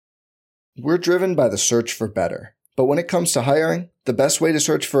We're driven by the search for better. But when it comes to hiring, the best way to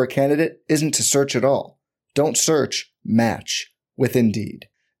search for a candidate isn't to search at all. Don't search, match with Indeed.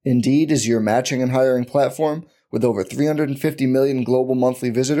 Indeed is your matching and hiring platform with over 350 million global monthly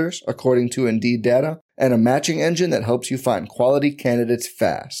visitors, according to Indeed data, and a matching engine that helps you find quality candidates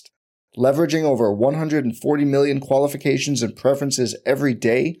fast. Leveraging over 140 million qualifications and preferences every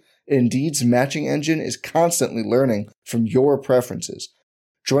day, Indeed's matching engine is constantly learning from your preferences.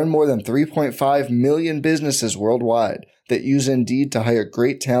 Join more than 3.5 million businesses worldwide that use Indeed to hire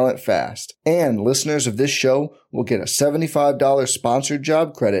great talent fast. And listeners of this show will get a $75 sponsored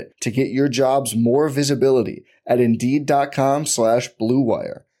job credit to get your jobs more visibility at Indeed.com/Blue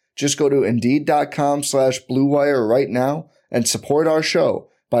Wire. Just go to Indeed.com/Blue Wire right now and support our show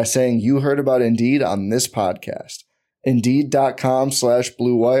by saying you heard about Indeed on this podcast.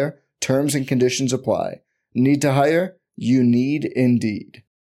 Indeed.com/Blue Wire. Terms and conditions apply. Need to hire? You need Indeed.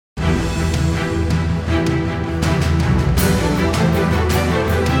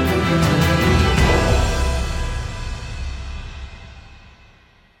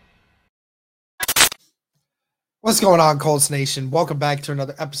 What's going on, Colts Nation? Welcome back to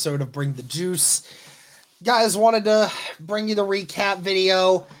another episode of Bring the Juice. Guys, wanted to bring you the recap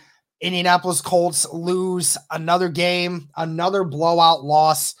video. Indianapolis Colts lose another game, another blowout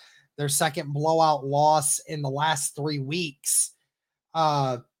loss, their second blowout loss in the last 3 weeks.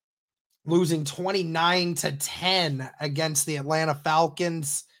 Losing 29-10 against the Atlanta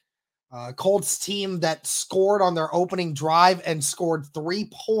Falcons. Colts team that scored on their opening drive and scored 3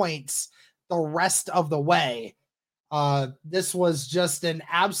 points the rest of the way. This was just an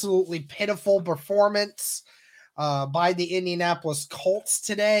absolutely pitiful performance by the Indianapolis Colts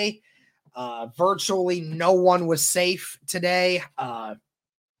today. Virtually no one was safe today. At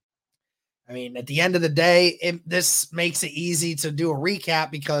the end of the day, this makes it easy to do a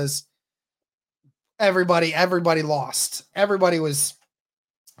recap because everybody lost. Everybody was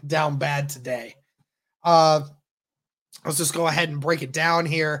down bad today. Let's just go ahead and break it down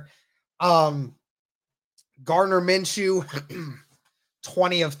here. Gardner Minshew,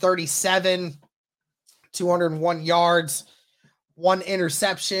 20 of 37, 201 yards, 1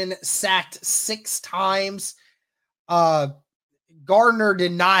 interception, sacked 6 times. Gardner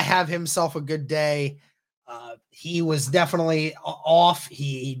did not have himself a good day. He was definitely off.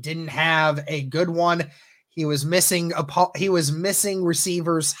 He didn't have a good one. He was missing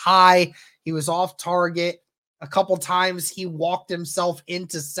receivers high. He was off target. A couple times he walked himself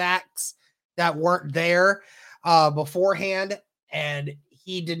into sacks that weren't there beforehand, and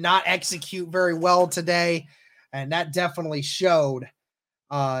he did not execute very well today, and that definitely showed.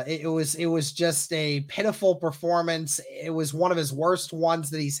 It was just a pitiful performance. It was one of his worst ones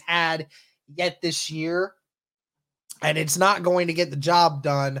that he's had yet this year, and it's not going to get the job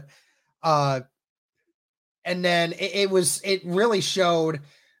done. And then it really showed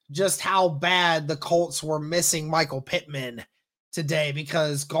just how bad the Colts were missing Michael Pittman today,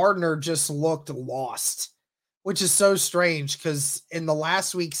 because Gardner just looked lost, which is so strange because in the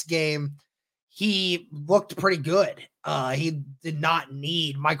last week's game, he looked pretty good. He did not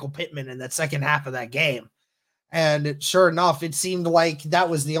need Michael Pittman in that second half of that game. And sure enough, it seemed like that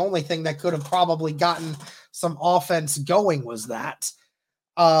was the only thing that could have probably gotten some offense going, was that.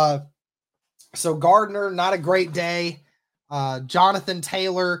 So Gardner, not a great day. Jonathan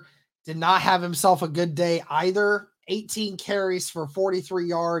Taylor did not have himself a good day either. 18 carries for 43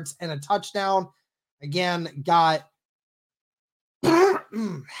 yards and a touchdown. Again, got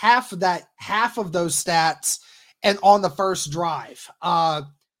half of those stats and on the first drive.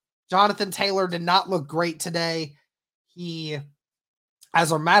 Jonathan Taylor did not look great today.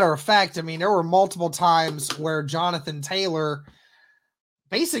 As a matter of fact, there were multiple times where Jonathan Taylor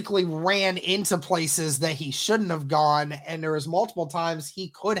basically ran into places that he shouldn't have gone, and there was multiple times he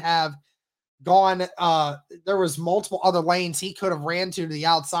could have gone. There was multiple other lanes he could have ran to the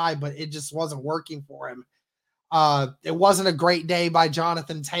outside, but it just wasn't working for him. It wasn't a great day by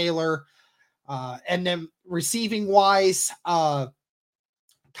Jonathan Taylor. And then receiving wise,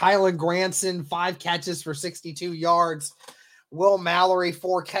 Kylan Granson, 5 catches for 62 yards. Will Mallory,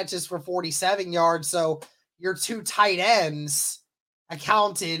 4 catches for 47 yards. So your 2 tight ends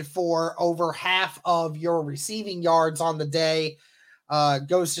accounted for over half of your receiving yards on the day.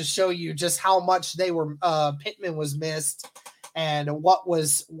 Goes to show you just how much Pittman was missed and what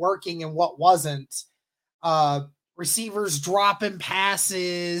was working and what wasn't. Receivers dropping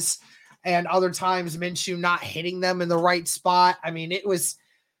passes and other times Minshew not hitting them in the right spot. It was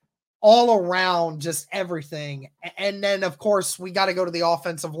all around just everything. And then, of course, we got to go to the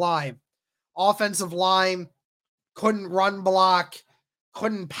offensive line. Offensive line couldn't run block.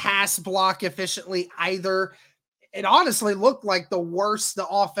 couldn't pass block efficiently either. It honestly looked like the worst the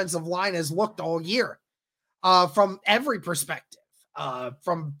offensive line has looked all year, from every perspective,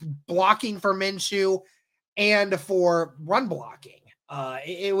 from blocking for Minshew and for run blocking.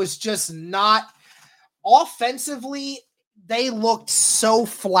 It was just not offensively. They looked so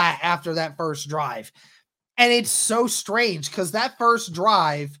flat after that first drive. And it's so strange because that first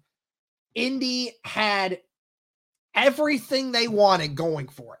drive, Indy had everything they wanted going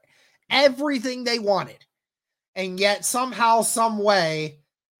for it. Everything they wanted. And yet somehow, some way,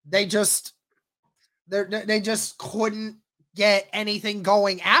 they just couldn't get anything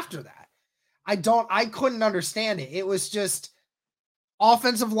going after that. I couldn't understand it. It was just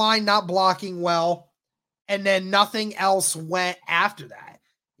offensive line not blocking well, and then nothing else went after that.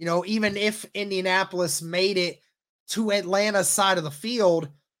 You know, even if Indianapolis made it to Atlanta's side of the field,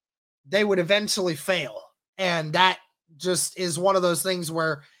 they would eventually fail. And that just is one of those things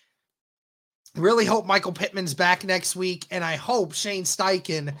where really hope Michael Pittman's back next week, and I hope Shane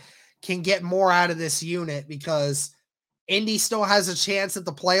Steichen can get more out of this unit, because Indy still has a chance at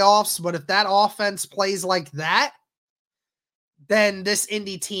the playoffs, but if that offense plays like that, then this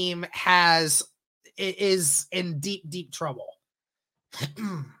Indy team is in deep, deep trouble.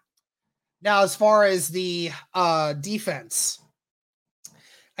 Now, as far as the defense,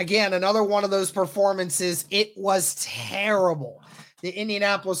 again, another one of those performances, it was terrible. The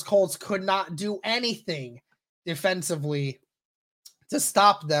Indianapolis Colts could not do anything defensively to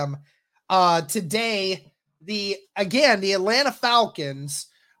stop them. Today, the Atlanta Falcons,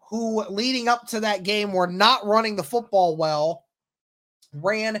 who leading up to that game were not running the football well,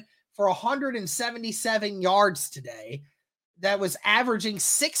 ran for 177 yards today. That was averaging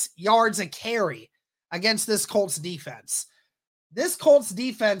 6 yards a carry against this Colts defense. This Colts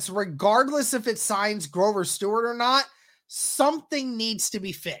defense, regardless if it signs Grover Stewart or not, something needs to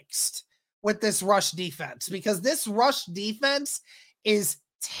be fixed with this rush defense, because this rush defense is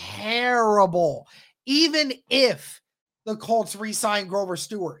terrible. Even if the Colts re-sign Grover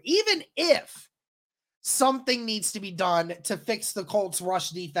Stewart, even if something needs to be done to fix the Colts rush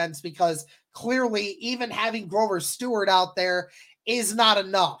defense, because clearly even having Grover Stewart out there is not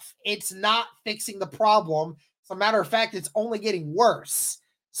enough. It's not fixing the problem. As a matter of fact, it's only getting worse.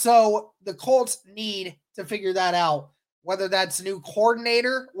 So the Colts need to figure that out, whether that's a new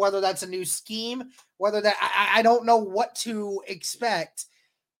coordinator, whether that's a new scheme, whether that I don't know what to expect,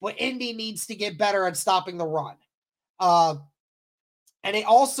 but Indy needs to get better at stopping the run. And it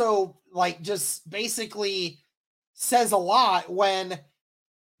also just basically says a lot when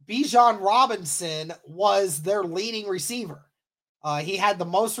Bijan Robinson was their leading receiver. He had the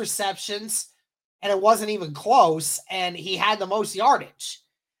most receptions, and it wasn't even close, and he had the most yardage.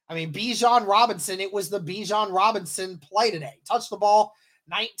 I mean, Bijan Robinson, it was the Bijan Robinson play today. Touched the ball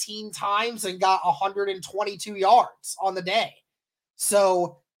 19 times and got 122 yards on the day.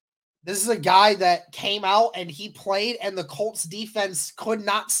 So this is a guy that came out and he played, and the Colts defense could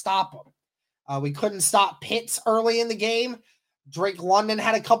not stop him. We couldn't stop Pitts early in the game. Drake London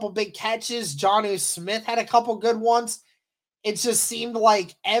had a couple big catches. Jonnu Smith had a couple good ones. It just seemed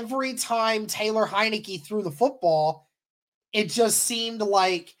like every time Taylor Heineke threw the football, it just seemed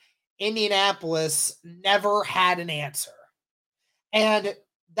like Indianapolis never had an answer. And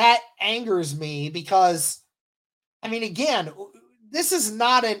that angers me because, I mean, again, this was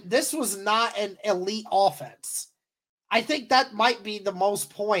not an elite offense. I think that might be the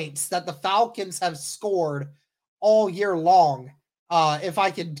most points that the Falcons have scored all year long. If I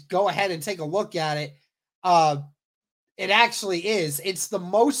could go ahead and take a look at it, it actually is. It's the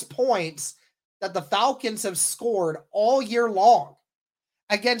most points that the Falcons have scored all year long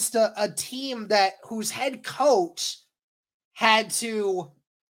against a team whose head coach had to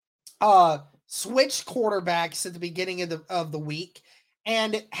switch quarterbacks at the beginning of the week,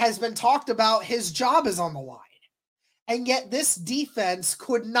 and has been talked about his job is on the line. And yet this defense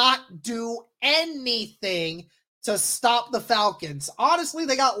could not do anything to stop the Falcons. Honestly,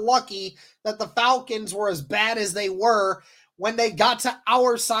 they got lucky that the Falcons were as bad as they were when they got to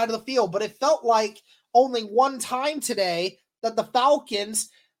our side of the field. But it felt like only one time today that the Falcons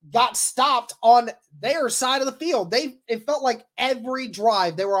got stopped on their side of the field. It felt like every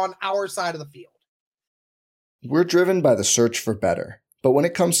drive they were on our side of the field. We're driven by the search for better. But when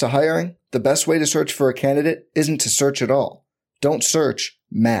it comes to hiring, the best way to search for a candidate isn't to search at all. Don't search,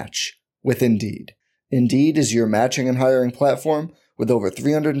 match with Indeed. Indeed is your matching and hiring platform with over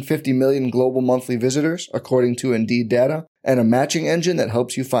 350 million global monthly visitors, according to Indeed data, and a matching engine that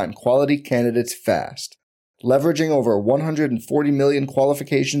helps you find quality candidates fast. Leveraging over 140 million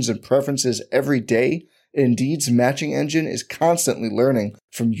qualifications and preferences every day, Indeed's matching engine is constantly learning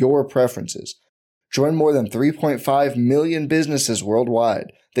from your preferences. Join more than 3.5 million businesses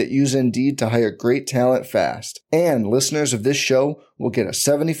worldwide that use Indeed to hire great talent fast. And listeners of this show will get a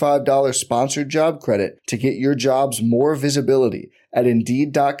 $75 sponsored job credit to get your jobs more visibility at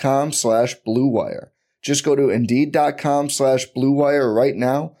Indeed.com/Blue Wire. Just go to Indeed.com/Blue Wire right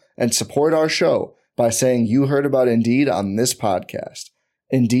now and support our show by saying you heard about Indeed on this podcast.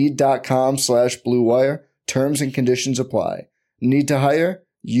 Indeed.com/Blue Wire. Terms and conditions apply. Need to hire?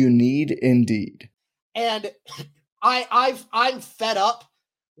 You need Indeed. And I'm fed up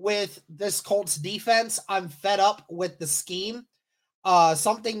with this Colts defense. I'm fed up with the scheme.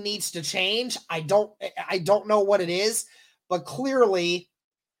 Something needs to change. I don't know what it is, but clearly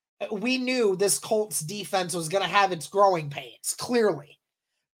we knew this Colts defense was going to have its growing pains, clearly.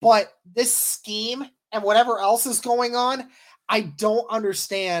 But this scheme and whatever else is going on, I don't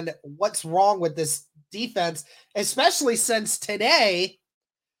understand what's wrong with this defense, especially since today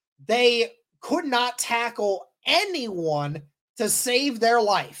they could not tackle anyone to save their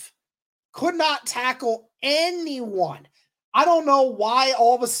life. Could not tackle anyone. I don't know why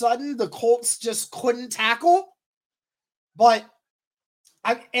all of a sudden the Colts just couldn't tackle, but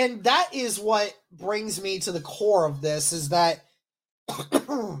and that is what brings me to the core of this, is that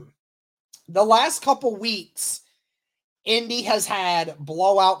the last couple weeks, Indy has had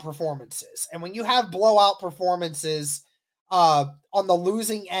blowout performances. And when you have blowout performances on the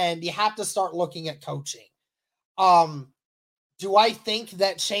losing end, you have to start looking at coaching. Do I think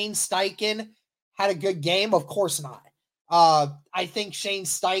that Shane Steichen had a good game? Of course not. I think Shane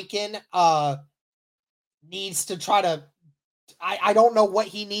Steichen needs to try to, I don't know what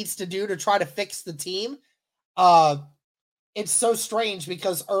he needs to do to try to fix the team. It's so strange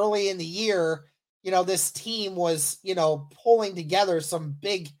because early in the year, this team was, pulling together some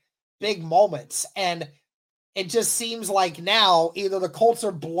big moments. And it just seems like now either the Colts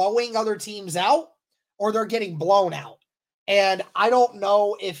are blowing other teams out or they're getting blown out. And I don't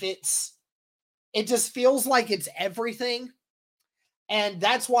know if it just feels like it's everything. And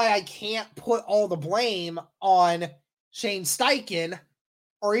that's why I can't put all the blame on Shane Steichen,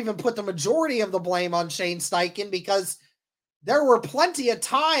 or even put the majority of the blame on Shane Steichen, because there were plenty of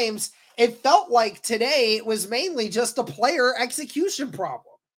times it felt like today it was mainly just a player execution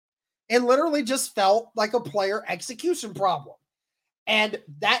problem. It literally just felt like a player execution problem. And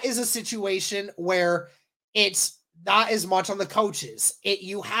that is a situation where it's not as much on the coaches.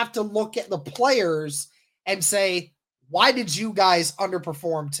 You have to look at the players and say, why did you guys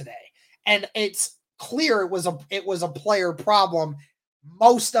underperform today? And it's clear it was a player problem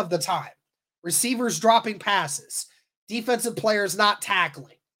most of the time. Receivers dropping passes, defensive players not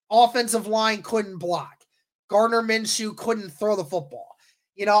tackling, offensive line couldn't block, Gardner Minshew couldn't throw the football.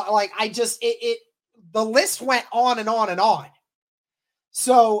 The list went on and on and on.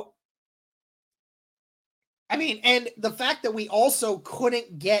 So, and the fact that we also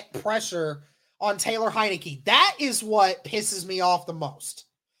couldn't get pressure on Taylor Heinicke, that is what pisses me off the most.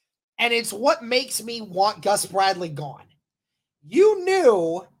 And it's what makes me want Gus Bradley gone. You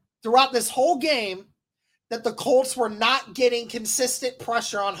knew throughout this whole game that the Colts were not getting consistent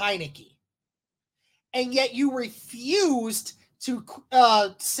pressure on Heinicke. And yet you refused to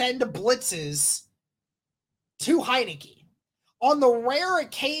send blitzes to Heinicke. On the rare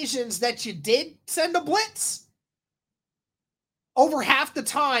occasions that you did send a blitz, over half the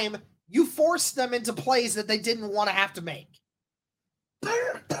time, you forced them into plays that they didn't want to have to make.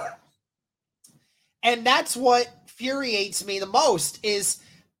 And that's what infuriates me the most, is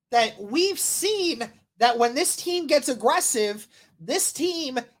that we've seen that when this team gets aggressive, this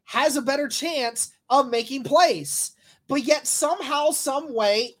team has a better chance of making plays. But yet somehow, some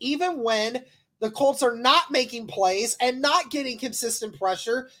way, even when the Colts are not making plays and not getting consistent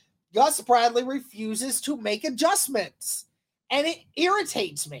pressure, Gus Bradley refuses to make adjustments. And it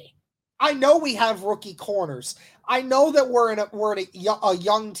irritates me. I know we have rookie corners. I know that we're a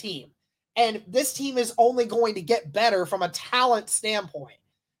young team. And this team is only going to get better from a talent standpoint.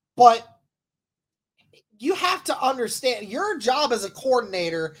 But you have to understand, your job as a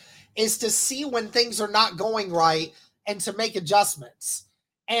coordinator is to see when things are not going right and to make adjustments.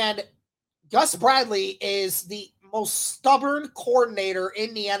 And Gus Bradley is the most stubborn coordinator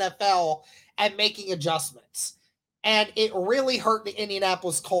in the NFL at making adjustments. And it really hurt the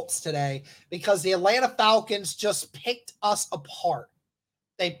Indianapolis Colts today because the Atlanta Falcons just picked us apart.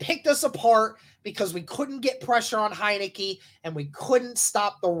 They picked us apart because we couldn't get pressure on Heinicke and we couldn't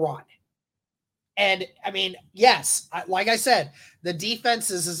stop the run. And, yes, like I said, the defense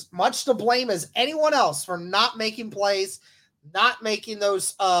is as much to blame as anyone else for not making plays. not making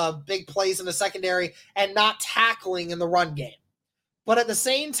those big plays in the secondary, and not tackling in the run game. But at the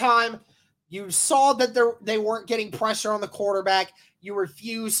same time, you saw that they weren't getting pressure on the quarterback. You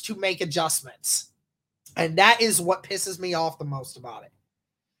refused to make adjustments. And that is what pisses me off the most about it.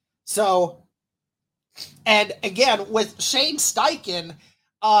 So, and again, with Shane Steichen,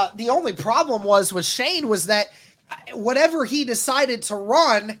 the only problem with Shane was that whatever he decided to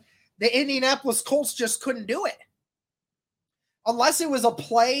run, the Indianapolis Colts just couldn't do it. Unless it was a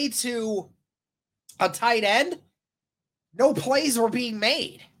play to a tight end, no plays were being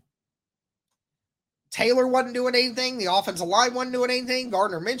made. Taylor wasn't doing anything. The offensive line wasn't doing anything.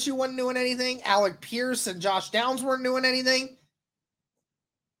 Gardner Minshew wasn't doing anything. Alec Pierce and Josh Downs weren't doing anything.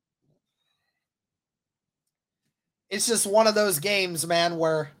 It's just one of those games, man,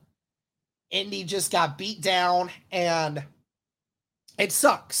 where Indy just got beat down, and it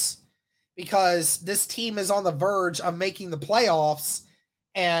sucks because this team is on the verge of making the playoffs,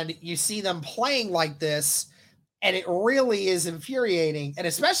 and you see them playing like this, and it really is infuriating. And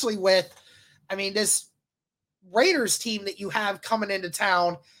especially with, this Raiders team that you have coming into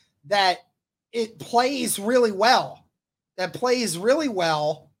town that it plays really well.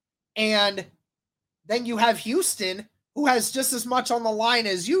 And then you have Houston, who has just as much on the line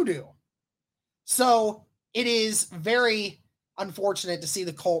as you do. So it is very unfortunate to see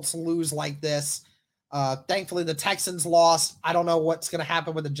the Colts lose like this. Thankfully, the Texans lost. I don't know what's going to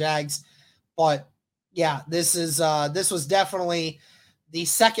happen with the Jags, but yeah, this was definitely the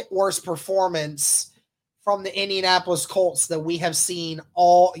second worst performance from the Indianapolis Colts that we have seen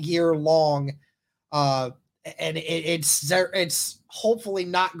all year long. And it's hopefully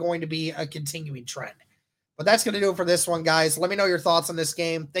not going to be a continuing trend. But that's going to do it for this one, guys. Let me know your thoughts on this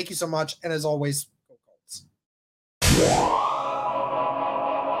game. Thank you so much. And as always, go Colts.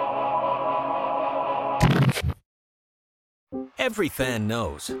 Every fan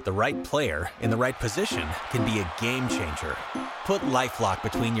knows the right player in the right position can be a game changer. Put LifeLock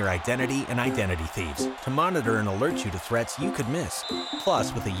between your identity and identity thieves to monitor and alert you to threats you could miss.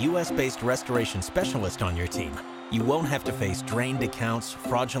 Plus, with a U.S.-based restoration specialist on your team, you won't have to face drained accounts,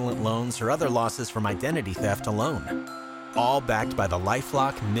 fraudulent loans, or other losses from identity theft alone. All backed by the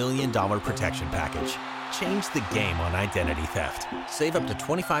LifeLock $1 Million Protection Package. Change the game on identity theft. Save up to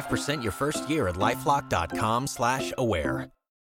 25% your first year at LifeLock.com/aware.